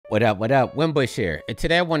What up, Winbush here, and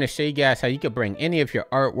today I want to show you guys how you can bring any of your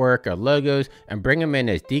artwork or logos and bring them in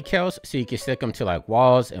as decals so you can stick them to like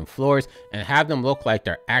walls and floors and have them look like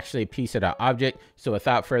they're actually a piece of the object. So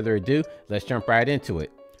without further ado, let's jump right into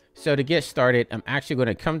it. So to get started, I'm actually going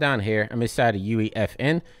to come down here. I'm inside of UEFN,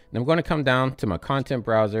 and I'm going to come down to my content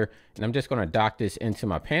browser, and I'm just going to dock this into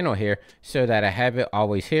my panel here so that I have it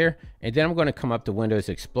always here. And then I'm going to come up to Windows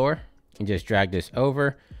Explorer and just drag this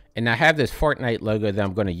over. And I have this Fortnite logo that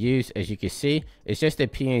I'm going to use. As you can see, it's just a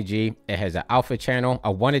PNG. It has an alpha channel. I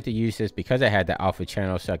wanted to use this because I had the alpha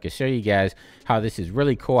channel so I could show you guys how this is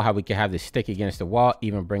really cool, how we can have this stick against the wall,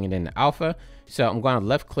 even bring it in the alpha. So I'm going to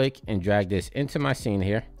left click and drag this into my scene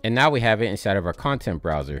here. And now we have it inside of our content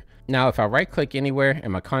browser. Now, if I right click anywhere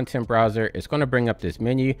in my content browser, it's going to bring up this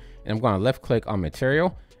menu, and I'm going to left click on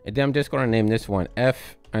material. And then I'm just going to name this one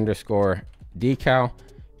F_decal.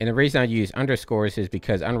 And the reason I use underscores is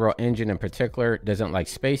because Unreal Engine in particular doesn't like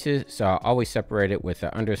spaces, so I always separate it with an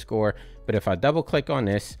underscore. But if I double click on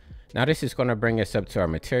this, now this is going to bring us up to our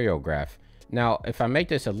material graph. Now, if I make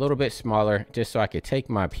this a little bit smaller, just so I could take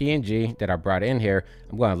my PNG that I brought in here,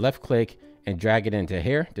 I'm going to left click and drag it into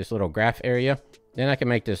here, this little graph area. Then I can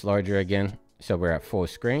make this larger again, so we're at full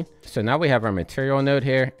screen. So now we have our material node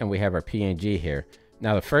here, and we have our PNG here.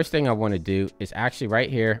 Now, the first thing I want to do is actually right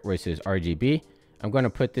here where it says RGB. I'm going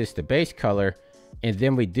to put this to base color, and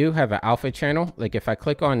then we do have an alpha channel. Like if I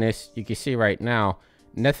click on this, you can see right now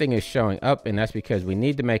nothing is showing up, and that's because we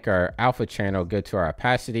need to make our alpha channel go to our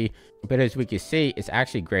opacity. But as we can see, it's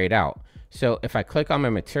actually grayed out. So if I click on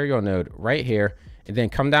my material node right here and then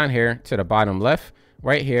come down here to the bottom left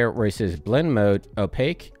right here where it says blend mode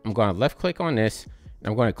opaque, I'm going to left click on this, and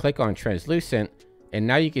I'm going to click on translucent, and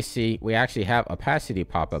now you can see we actually have opacity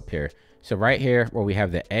pop up here. So right here where we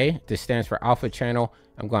have the A, this stands for alpha channel,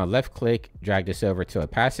 I'm going to left click, drag this over to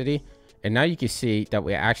opacity. And now you can see that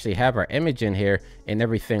we actually have our image in here and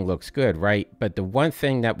everything looks good, right? But the one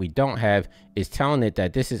thing that we don't have is telling it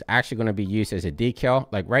that this is actually going to be used as a decal.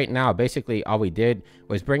 Like right now, basically all we did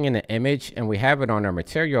was bring in the image, and we have it on our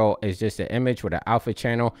material as just an image with an alpha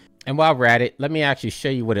channel. And while we're at it, let me actually show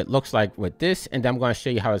you what it looks like with this, and then I'm going to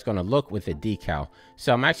show you how it's going to look with a decal.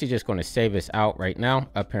 So I'm actually just going to save this out right now.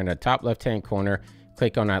 Up here in the top left hand corner,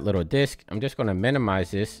 click on that little disk. I'm just going to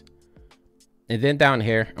minimize this. And then down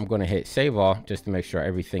here, I'm going to hit save all just to make sure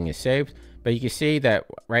everything is saved. But you can see that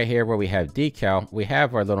right here where we have decal, we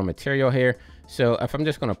have our little material here. So if I'm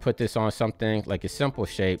just going to put this on something like a simple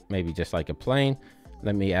shape, maybe just like a plane,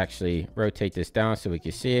 let me actually rotate this down so we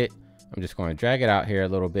can see it. I'm just going to drag it out here a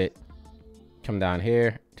little bit. Come down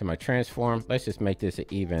here to my transform. Let's just make this an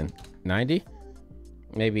even 90.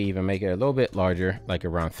 Maybe even make it a little bit larger, like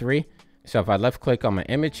around 3. So if I left click on my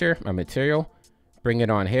image here, my material, bring it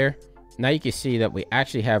on here. Now you can see that we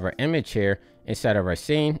actually have our image here inside of our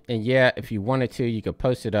scene. And yeah, if you wanted to, you could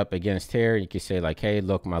post it up against here. You could say like, hey,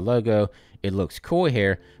 look, my logo, it looks cool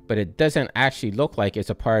here, but it doesn't actually look like it's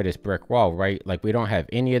a part of this brick wall, right? Like we don't have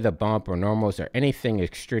any of the bump or normals or anything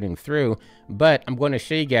extruding through. But I'm going to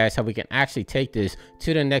show you guys how we can actually take this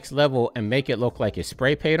to the next level and make it look like it's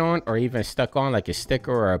spray paint on or even stuck on like a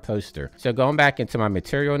sticker or a poster. So going back into my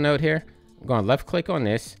material node here, I'm going to left click on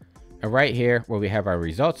this. And right here where we have our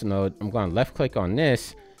results node, I'm going to left click on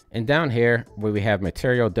this. And down here where we have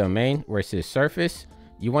material domain where it says surface,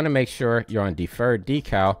 you want to make sure you're on deferred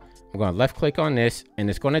decal. I'm going to left click on this, and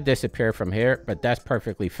it's going to disappear from here, but that's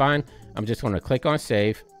perfectly fine. I'm just going to click on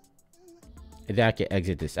save, and then I can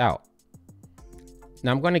exit this out.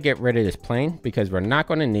 Now I'm going to get rid of this plane because we're not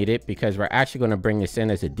going to need it, because we're actually going to bring this in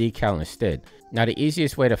as a decal instead. Now the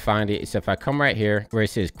easiest way to find it is if I come right here where it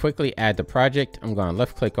says quickly add the project, I'm going to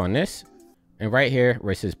left click on this, and right here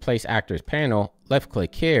where it says place actors panel, left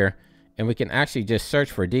click here, and we can actually just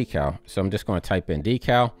search for decal. So I'm just going to type in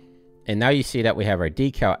decal, and now you see that we have our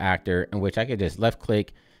decal actor, in which I could just left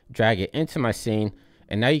click, drag it into my scene.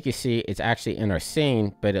 And now you can see it's actually in our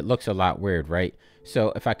scene, but it looks a lot weird, right?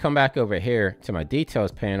 So if I come back over here to my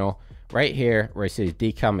details panel, right here where it says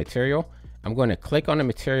decal material, I'm going to click on the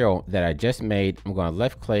material that I just made. I'm going to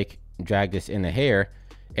left click, drag this into here.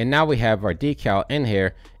 And now we have our decal in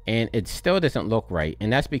here, and it still doesn't look right.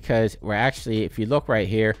 And that's because we're actually, if you look right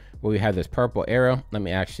here where we have this purple arrow, let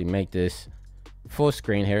me actually make this full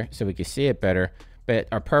screen here so we can see it better. But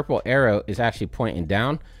our purple arrow is actually pointing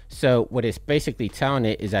down. So what it's basically telling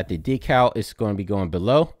it is that the decal is going to be going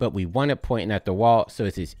below, but we want it pointing at the wall. So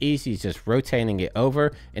it's as easy as just rotating it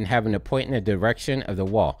over and having it point in the direction of the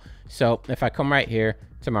wall. So if I come right here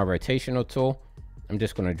to my rotational tool, I'm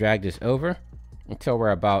just going to drag this over until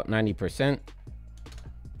we're about 90%,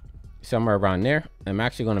 somewhere around there. I'm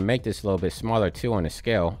actually going to make this a little bit smaller too on the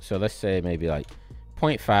scale. So let's say maybe like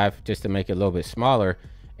 0.5 just to make it a little bit smaller.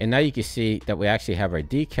 And now you can see that we actually have our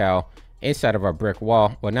decal inside of our brick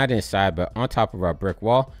wall. Well, not inside, but on top of our brick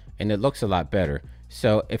wall. And it looks a lot better.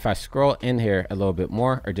 So if I scroll in here a little bit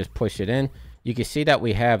more or just push it in, you can see that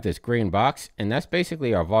we have this green box, and that's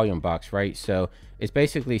basically our volume box, right? So it's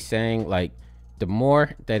basically saying like the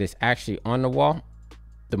more that is actually on the wall,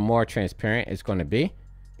 the more transparent it's going to be.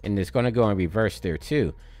 And it's going to go in reverse there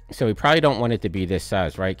too. So we probably don't want it to be this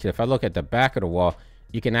size, right? Because if I look at the back of the wall,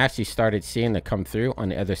 you can actually start seeing it come through on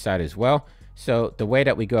the other side as well. So the way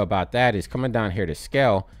that we go about that is coming down here to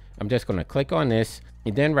scale. I'm just going to click on this,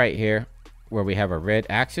 and then right here where we have a red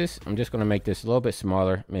axis, I'm just going to make this a little bit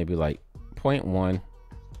smaller, maybe like 0.1,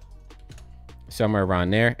 somewhere around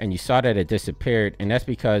there. And you saw that it disappeared, and that's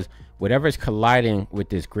because whatever's colliding with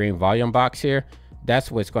this green volume box here,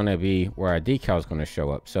 that's what's going to be where our decal is going to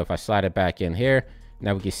show up. So if I slide it back in here,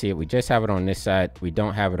 now we can see it. We just have it on this side. We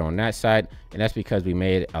don't have it on that side, and that's because we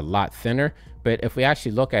made it a lot thinner. But if we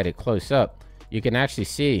actually look at it close up, you can actually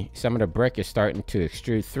see some of the brick is starting to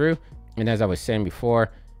extrude through. And as I was saying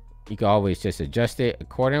before, you can always just adjust it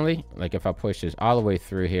accordingly. Like if I push this all the way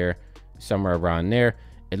through here, somewhere around there,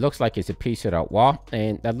 it looks like it's a piece of that wall,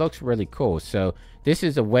 and that looks really cool. So this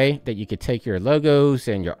is a way that you could take your logos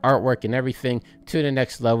and your artwork and everything to the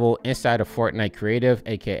next level inside of Fortnite Creative,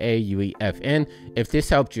 aka UEFN. If this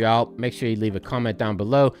helped you out, make sure you leave a comment down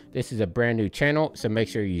below. This is a brand new channel, so make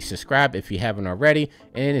sure you subscribe if you haven't already.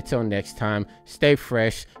 And until next time, stay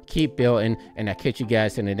fresh, keep building, and I'll catch you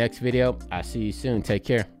guys in the next video. I'll see you soon. Take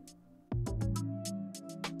care.